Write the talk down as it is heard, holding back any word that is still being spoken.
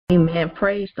Amen.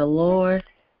 Praise the Lord.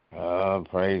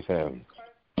 Praise Him.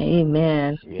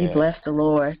 Amen. Yes. We bless the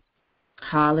Lord.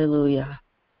 Hallelujah.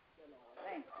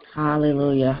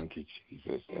 Hallelujah. Thank you,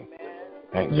 Jesus.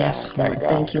 Thank Yes, God. Lord. Thank God.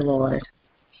 Thank you, Lord.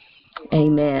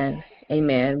 Amen.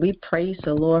 Amen. We praise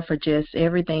the Lord for just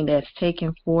everything that's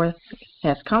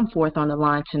has come forth on the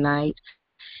line tonight.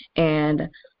 And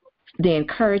the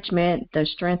encouragement, the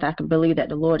strength, I can believe that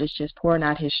the Lord is just pouring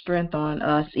out His strength on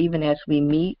us even as we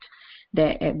meet,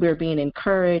 that we're being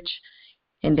encouraged,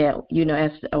 and that,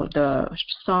 as the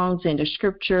songs and the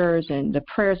scriptures and the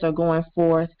prayers are going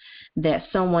forth, that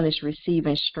someone is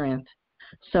receiving strength.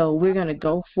 So we're going to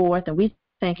go forth, and we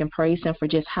thank and praise Him for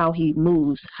just how He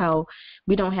moves, how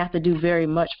we don't have to do very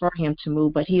much for Him to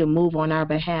move, but He'll move on our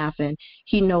behalf, and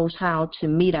He knows how to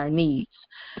meet our needs.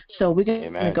 So we're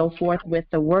going to go forth with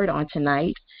the word on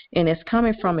tonight, and it's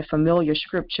coming from a familiar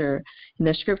scripture. And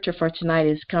the scripture for tonight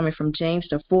is coming from James,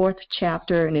 the 4th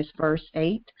chapter, and it's verse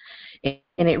 8.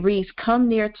 And it reads, "Come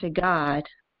near to God,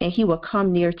 and He will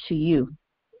come near to you.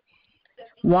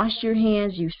 Wash your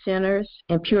hands, you sinners,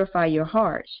 and purify your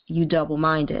hearts, you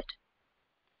double-minded."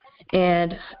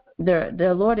 And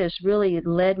the Lord has really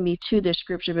led me to this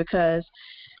scripture because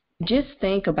just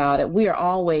think about it. We are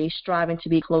always striving to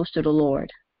be close to the Lord.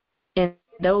 And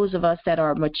those of us that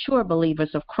are mature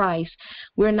believers of Christ,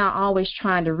 we're not always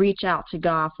trying to reach out to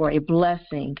God for a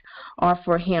blessing or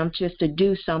for Him just to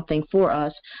do something for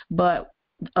us. But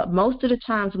most of the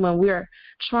times when we're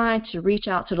trying to reach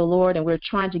out to the Lord and we're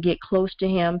trying to get close to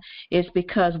Him, it's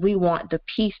because we want the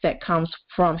peace that comes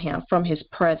from Him, from His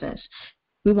presence.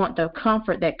 We want the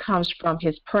comfort that comes from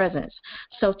His presence.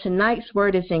 So tonight's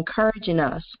word is encouraging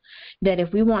us that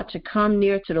if we want to come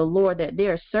near to the Lord, that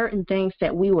there are certain things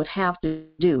that we would have to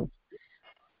do.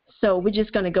 So we're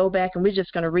just going to go back and we're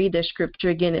just going to read the scripture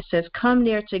again. It says, "Come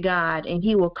near to God, and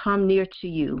He will come near to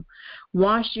you.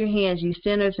 Wash your hands, you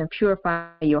sinners, and purify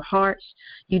your hearts,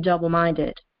 you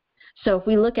double-minded." So if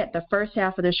we look at the first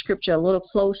half of the scripture a little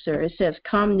closer, it says,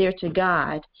 "Come near to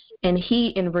God, and He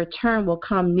in return will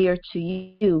come near to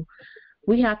you."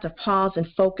 We have to pause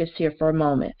and focus here for a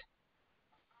moment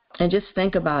and just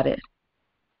think about it.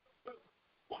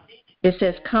 It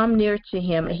says, "Come near to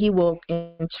Him, and He will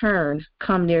in turn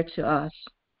come near to us."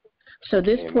 So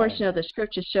this portion of the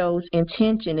scripture shows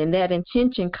intention, and that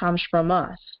intention comes from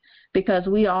us, because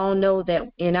we all know that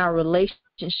in our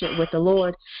relationship with the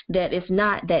Lord, that it's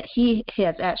not that He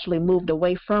has actually moved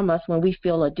away from us when we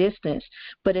feel a distance,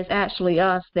 but it's actually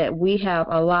us that we have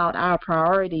allowed our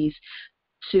priorities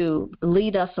to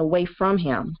lead us away from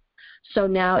Him. So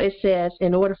now it says,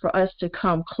 in order for us to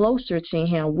come closer to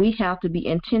Him, we have to be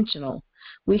intentional.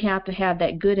 We have to have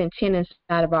that good intent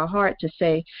inside of our heart to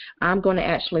say, I'm going to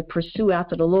actually pursue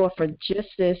after the Lord for just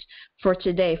this, for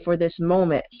today, for this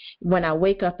moment. When I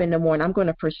wake up in the morning, I'm going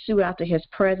to pursue after His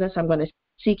presence. I'm going to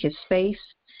seek His face.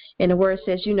 And the word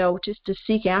says, just to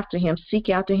seek after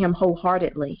Him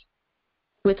wholeheartedly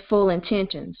with full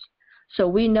intentions. So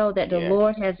we know that the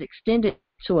Lord has extended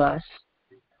to us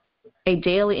a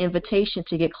daily invitation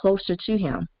to get closer to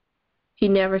Him. He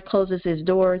never closes His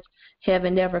doors.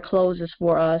 Heaven never closes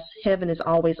for us. Heaven is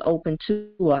always open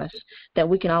to us, that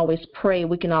we can always pray,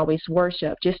 we can always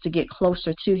worship just to get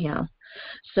closer to Him.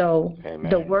 So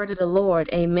the word of the Lord,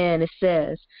 amen, it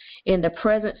says, in the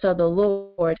presence of the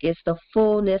Lord is the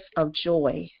fullness of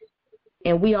joy.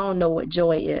 And we all know what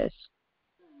joy is.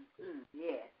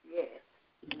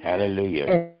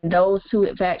 Hallelujah. And those who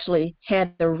have actually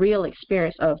had the real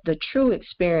experience of the true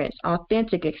experience,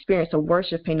 authentic experience of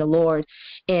worshiping the Lord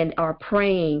and are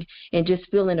praying and just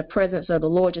feeling the presence of the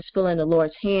Lord, just feeling the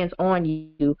Lord's hands on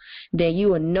you, then you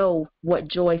will know what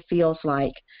joy feels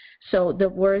like. So the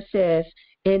word says,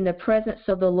 in the presence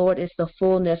of the Lord is the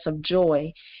fullness of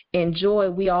joy. And joy,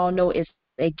 we all know, is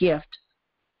a gift.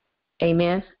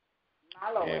 Amen?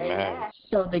 Amen.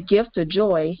 So the gift of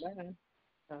joy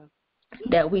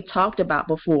that we talked about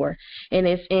before, and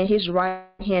it's in His right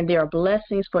hand there are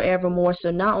blessings forevermore.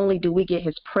 So not only do we get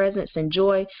His presence and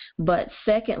joy, but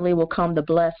secondly will come the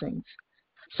blessings.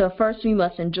 So first we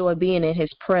must enjoy being in His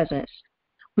presence.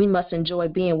 We must enjoy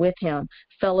being with Him,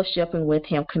 fellowshipping with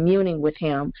Him, communing with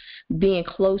Him, being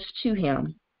close to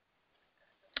Him.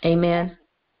 Amen.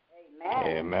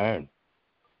 Amen.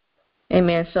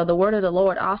 Amen. So the word of the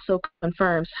Lord also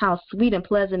confirms how sweet and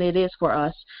pleasant it is for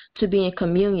us to be in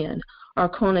communion or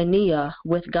koinonia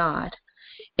with God.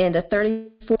 In the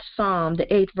 34th Psalm, the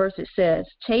 8th verse, it says,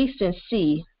 "Taste and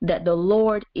see that the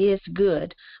Lord is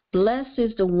good. Blessed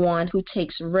is the one who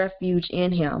takes refuge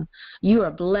in Him." You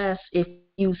are blessed if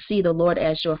you see the Lord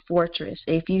as your fortress,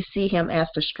 if you see him as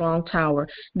the strong tower,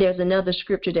 there's another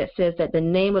scripture that says that the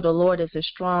name of the Lord is a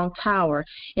strong tower,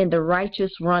 and the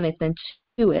righteous runneth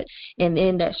into it. And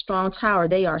in that strong tower,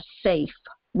 they are safe.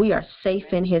 We are safe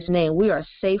in his name. We are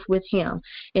safe with him.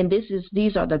 And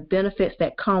these are the benefits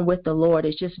that come with the Lord.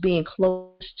 It's just being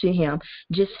close to him,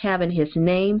 just having his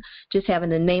name, just having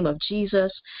the name of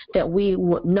Jesus, that we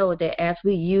would know that as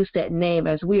we use that name,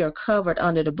 as we are covered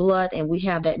under the blood and we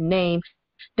have that name,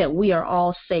 that we are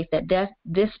all safe,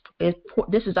 this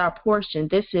is our portion.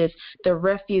 This is the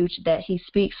refuge that he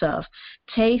speaks of.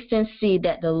 Taste and see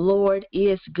that the Lord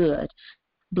is good.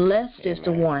 Blessed is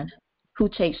the one who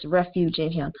takes refuge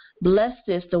in him. Blessed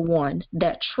is the one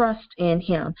that trusts in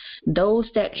him. Those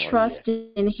that trust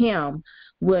in him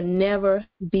will never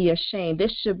be ashamed.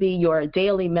 This should be your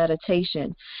daily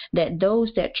meditation, that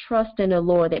those that trust in the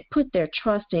Lord, that put their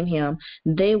trust in him,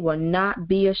 they will not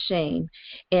be ashamed.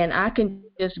 And I can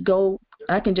just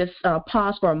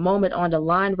pause for a moment on the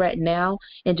line right now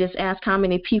and just ask how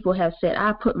many people have said,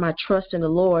 I put my trust in the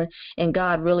Lord and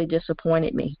God really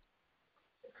disappointed me.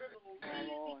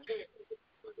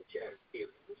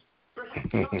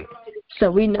 So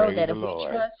we know Praise that if the we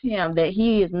Lord. trust him, that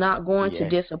he is not going to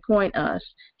disappoint us.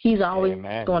 He's always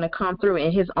going to come through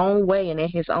in his own way and in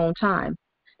his own time.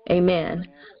 Amen.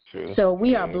 True. So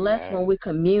we are blessed when we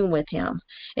commune with him.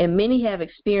 And many have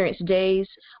experienced days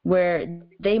where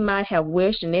they might have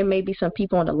wished, and there may be some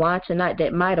people on the line tonight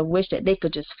that might have wished that they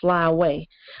could just fly away.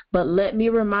 But let me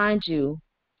remind you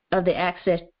of the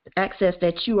access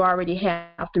that you already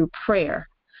have through prayer,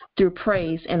 through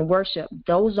praise and worship.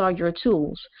 Those are your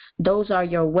tools. Those are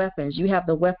your weapons. You have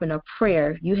the weapon of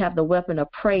prayer. You have the weapon of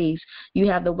praise. You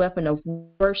have the weapon of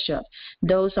worship.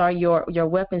 Those are your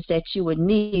weapons that you would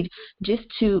need just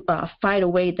to fight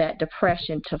away that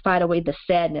depression, to fight away the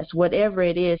sadness, whatever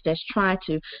it is that's trying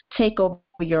to take over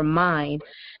your mind,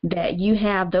 that you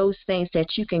have those things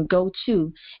that you can go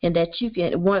to, and that you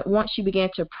can, once you begin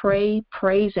to pray,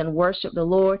 praise, and worship the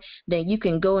Lord, then you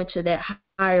can go into that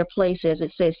higher place. As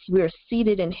it says, we're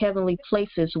seated in heavenly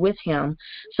places with him,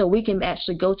 so we can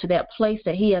actually go to that place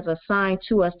that he has assigned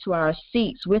to us, to our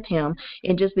seats with him,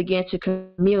 and just begin to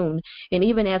commune. And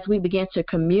even as we begin to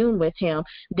commune with him,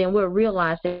 then we'll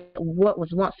realize that what was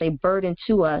once a burden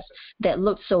to us that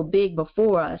looked so big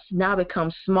before us now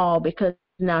becomes small, because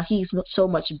now he's so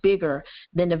much bigger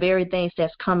than the very things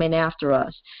that's coming after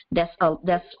us,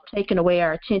 that's taking away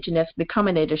our attention, that's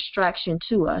becoming a distraction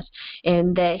to us,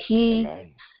 and that he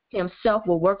himself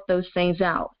will work those things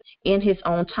out in his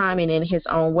own time and in his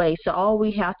own way. So all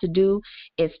we have to do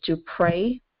is to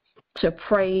pray, to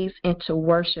praise, and to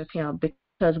worship him,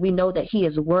 because we know that he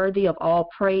is worthy of all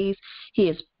praise. He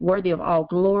is worthy of all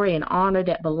glory and honor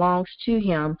that belongs to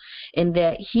him, and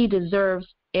that he deserves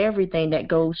everything that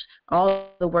goes, all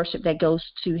the worship that goes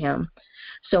to him.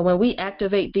 So when we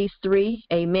activate these three,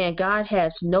 amen, God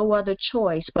has no other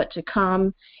choice but to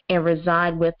come and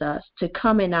reside with us, to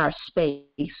come in our space,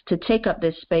 to take up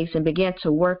this space and begin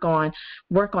to work on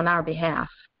our behalf.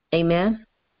 Amen.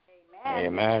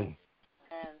 Amen.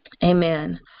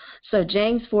 Amen. So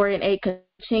James 4:8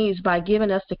 continues by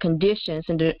giving us the conditions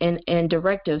and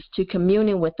directives to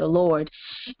communing with the Lord.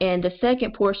 And the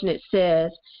second portion, it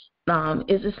says,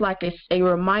 is it's like a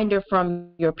reminder from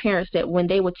your parents that when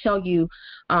they would tell you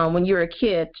when you're a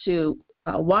kid to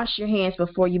wash your hands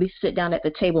before you sit down at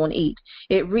the table and eat.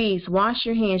 It reads, wash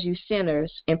your hands, you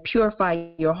sinners, and purify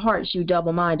your hearts, you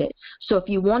double-minded. So if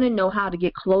you want to know how to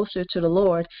get closer to the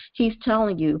Lord, he's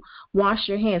telling you, wash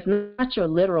your hands, not your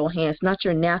literal hands, not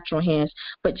your natural hands,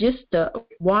 but just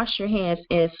wash your hands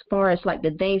as far as like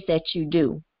the things that you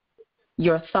do,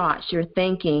 your thoughts, your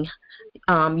thinking,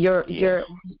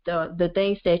 the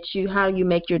things that how you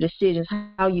make your decisions,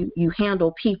 how you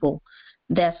handle people.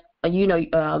 That's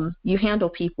you handle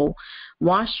people.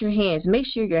 Wash your hands. Make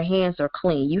sure your hands are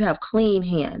clean. You have clean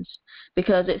hands,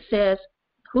 because it says,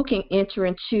 who can enter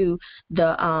into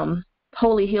the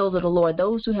holy hills of the Lord?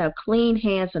 Those who have clean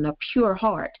hands and a pure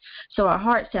heart. So our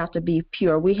hearts have to be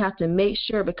pure. We have to make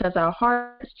sure, because our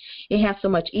hearts, it has so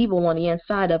much evil on the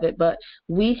inside of it, but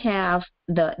we have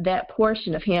that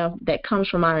portion of him that comes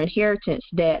from our inheritance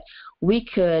that we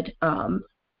could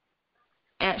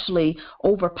actually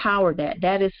overpower that.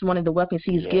 That is one of the weapons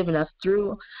he's given us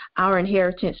through our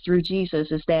inheritance through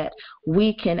Jesus, is that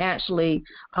we can actually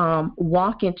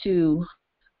walk into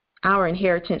our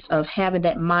inheritance of having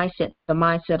that mindset, the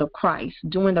mindset of Christ,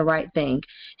 doing the right thing,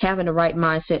 having the right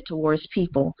mindset towards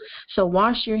people. So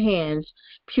wash your hands,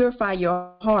 purify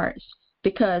your hearts,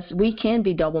 because we can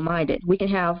be double-minded. We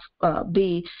can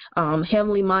be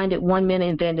heavenly minded one minute,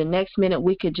 and then the next minute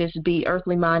we could just be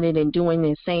earthly minded and doing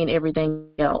and saying everything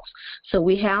else. So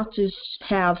we have to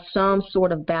have some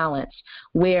sort of balance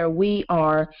where we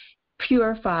are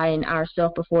purifying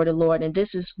ourselves before the Lord, and this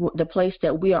is the place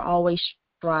that we are always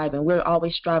striving. We're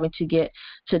always striving to get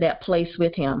to that place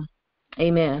with Him.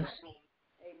 Amen.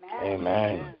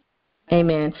 Amen.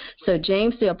 Amen. So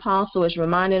James the Apostle is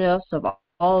reminding us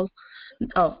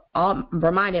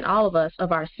reminding all of us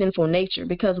of our sinful nature,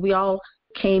 because we all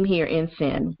came here in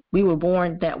sin. We were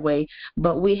born that way,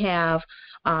 but we have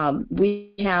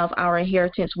our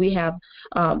inheritance. We have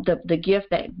the gift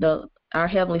that our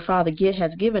Heavenly Father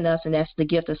has given us, and that's the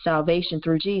gift of salvation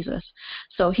through Jesus.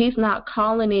 So He's not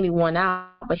calling anyone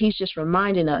out, but He's just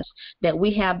reminding us that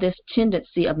we have this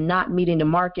tendency of not meeting the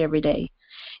mark every day.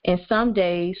 And some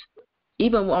days,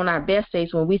 even on our best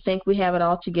days when we think we have it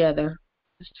all together,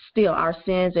 still our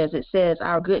sins, as it says,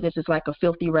 our goodness is like a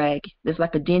filthy rag. It's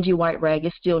like a dingy white rag.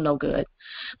 It's still no good.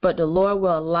 But the Lord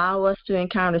will allow us to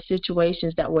encounter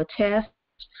situations that will test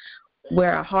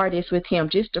where our heart is with Him,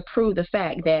 just to prove the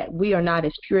fact that we are not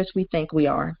as pure as we think we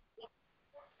are.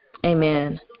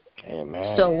 Amen.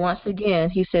 Amen. So once again,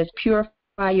 He says,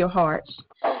 purify your hearts.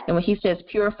 And when He says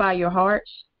purify your hearts,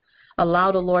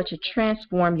 allow the Lord to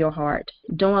transform your heart.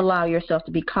 Don't allow yourself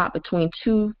to be caught between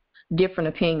two different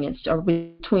opinions, or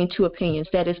between two opinions.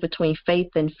 That is between faith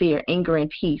and fear, anger and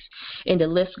peace, and the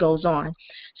list goes on.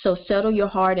 So settle your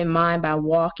heart and mind by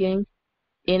walking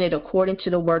in it according to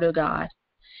the Word of God.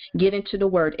 Get into the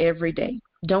Word every day.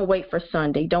 Don't wait for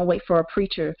Sunday. Don't wait for a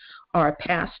preacher or a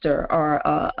pastor or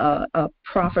a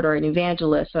prophet or an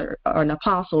evangelist or an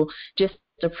apostle just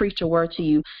to preach a word to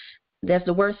you. As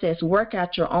the Word says, work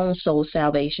out your own soul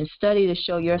salvation. Study to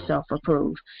show yourself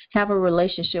approved. Have a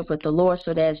relationship with the Lord,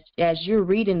 so that as you're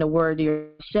reading the Word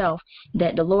yourself,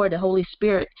 that the Lord, the Holy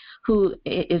Spirit, who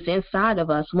is inside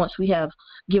of us, once we have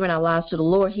given our lives to the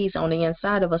Lord, He's on the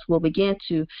inside of us, will begin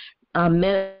to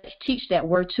teach that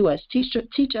Word to us. Teach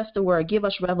us the Word. Give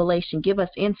us revelation. Give us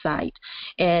insight.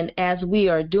 And as we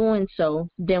are doing so,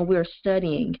 then we're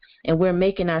studying and we're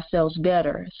making ourselves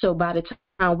better. So by the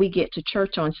time we get to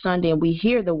church on Sunday and we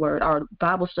hear the Word, our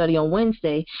Bible study on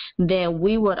Wednesday, then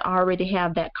we would already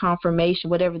have that confirmation.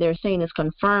 Whatever they're saying is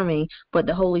confirming what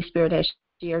the Holy Spirit has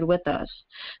shared with us.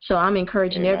 So I'm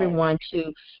encouraging everyone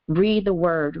to read the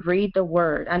Word. Read the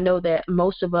Word. I know that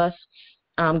most of us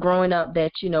growing up,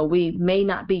 that we may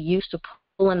not be used to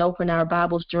pulling open our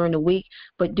Bibles during the week,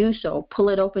 but do so. Pull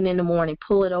it open in the morning,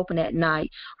 pull it open at night,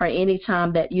 or any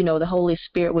time that the Holy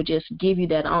Spirit will just give you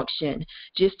that unction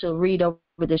just to read over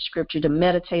the Scripture, to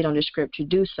meditate on the Scripture.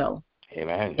 Do so.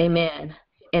 Amen. Amen.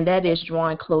 And that is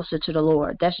drawing closer to the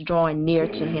Lord. That's drawing near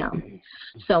to Him.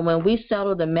 So when we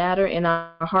settle the matter in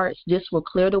our hearts, this will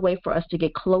clear the way for us to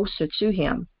get closer to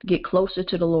Him, get closer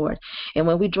to the Lord. And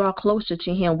when we draw closer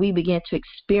to Him, we begin to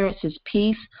experience His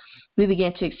peace. We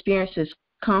begin to experience His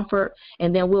comfort,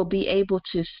 and then we'll be able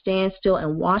to stand still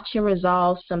and watch Him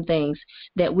resolve some things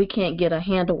that we can't get a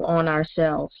handle on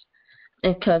ourselves.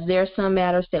 And because there are some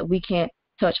matters that we can't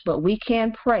touch, but we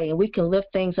can pray and we can lift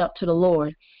things up to the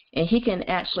Lord, and He can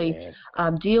actually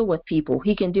deal with people.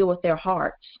 He can deal with their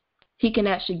hearts. He can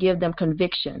actually give them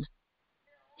conviction.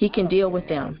 He can deal with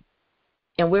them.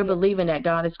 And we're believing that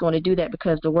God is going to do that,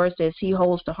 because the Word says He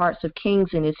holds the hearts of kings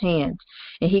in His hands,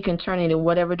 and He can turn it in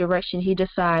whatever direction He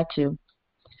decides to.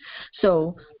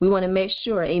 So we want to make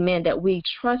sure, amen, that we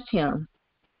trust Him.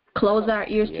 Close our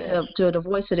ears to the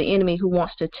voice of the enemy who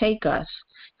wants to take us,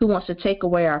 who wants to take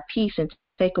away our peace and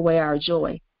take away our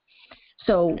joy.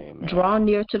 So draw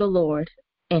near to the Lord,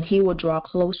 and He will draw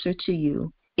closer to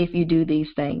you if you do these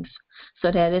things.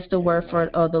 So that is the word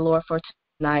of the Lord for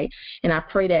tonight. And I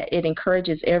pray that it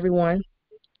encourages everyone,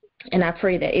 and I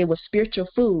pray that it was spiritual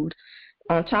food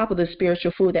on top of the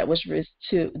spiritual food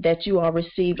that you all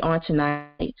received on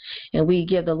tonight. And we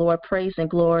give the Lord praise and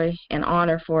glory and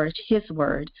honor for His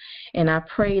word. And I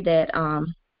pray that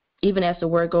even as the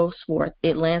word goes forth,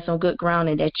 it lands on good ground,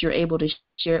 and that you're able to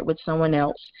share it with someone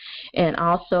else. And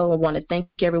also I want to thank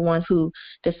everyone who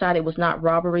decided it was not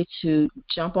robbery to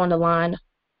jump on the line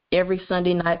every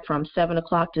Sunday night from 7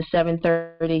 o'clock to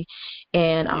 7:30,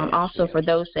 and also for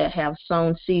those that have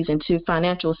sown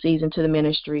financial seeds into the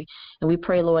ministry. And we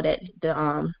pray, Lord,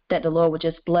 that the Lord would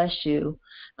just bless you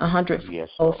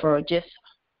 100-fold for just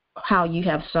how you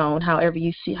have sown, however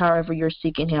you're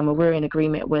seeking Him, and we're in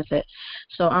agreement with it.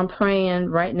 So I'm praying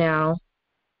right now.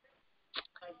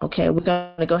 Okay, we're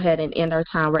going to go ahead and end our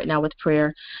time right now with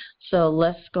prayer. So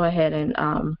let's go ahead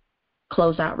and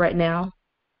close out right now.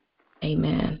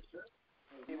 Amen.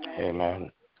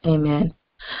 Amen. Amen.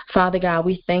 Father God,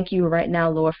 we thank you right now,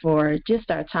 Lord, for just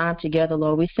our time together,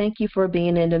 Lord. We thank you for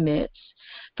being in the midst.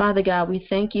 Father God, we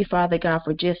thank you, Father God,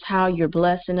 for just how you're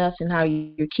blessing us and how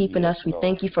you're keeping Yes, us. We Lord.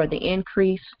 thank you for the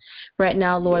increase right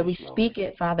now, Lord. Yes, We Lord. speak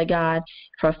it, Father God,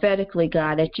 prophetically,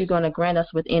 God, that you're going to grant us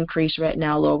with increase right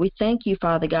now, Lord. We thank you,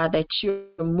 Father God, that you're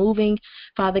moving,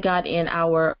 Father God,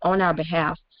 on our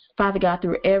behalf. Father God,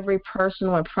 through every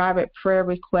personal and private prayer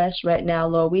request right now,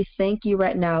 Lord, we thank you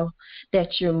right now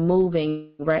that you're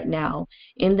moving right now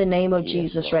in the name of Yes,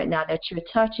 Jesus Lord. right now, that you're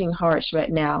touching hearts right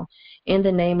now in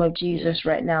the name of Jesus Yes.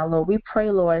 right now, Lord. We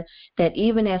pray, Lord, that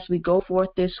even as we go forth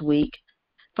this week,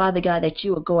 Father God, that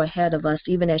you will go ahead of us,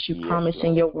 even as you Yes, promise in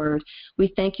Lord. your word. We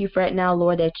thank you for it now,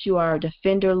 Lord, that you are a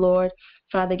defender, Lord.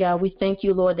 Father God, we thank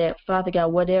you, Lord, that, Father God,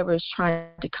 whatever is trying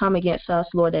to come against us,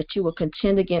 Lord, that you will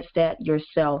contend against that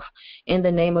yourself. In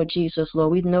the name of Jesus,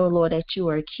 Lord, we know, Lord, that you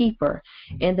are a keeper.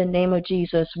 In the name of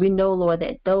Jesus, we know, Lord,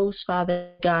 that those,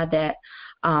 Father God, that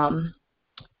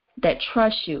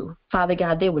trust you, Father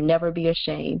God, they will never be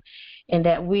ashamed. And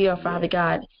that we are, Father Yes.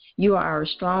 God, you are our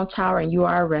strong tower and you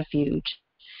are our refuge.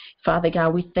 Father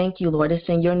God, we thank you, Lord. It's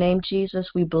in your name, Jesus,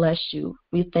 we bless you.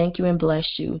 We thank you and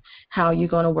bless you, how you're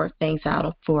going to work things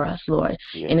out for us, Lord.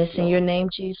 Yes, And it's in your Lord. name,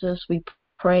 Jesus, we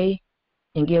pray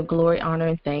and give glory, honor,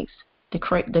 and thanks.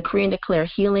 Decree and declare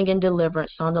healing and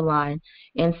deliverance on the line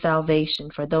and salvation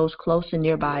for those close and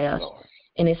nearby Yes, us. Lord.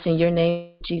 And it's in your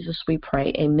name, Jesus, we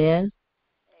pray. Amen.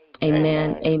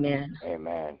 Amen. Amen.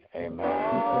 Amen.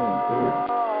 Amen.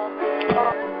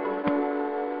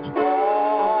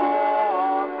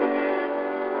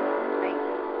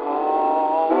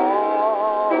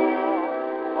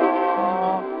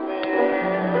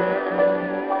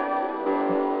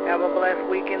 Have a blessed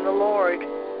week in the Lord.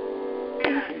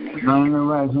 I don't know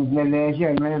why I said that last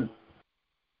year, man.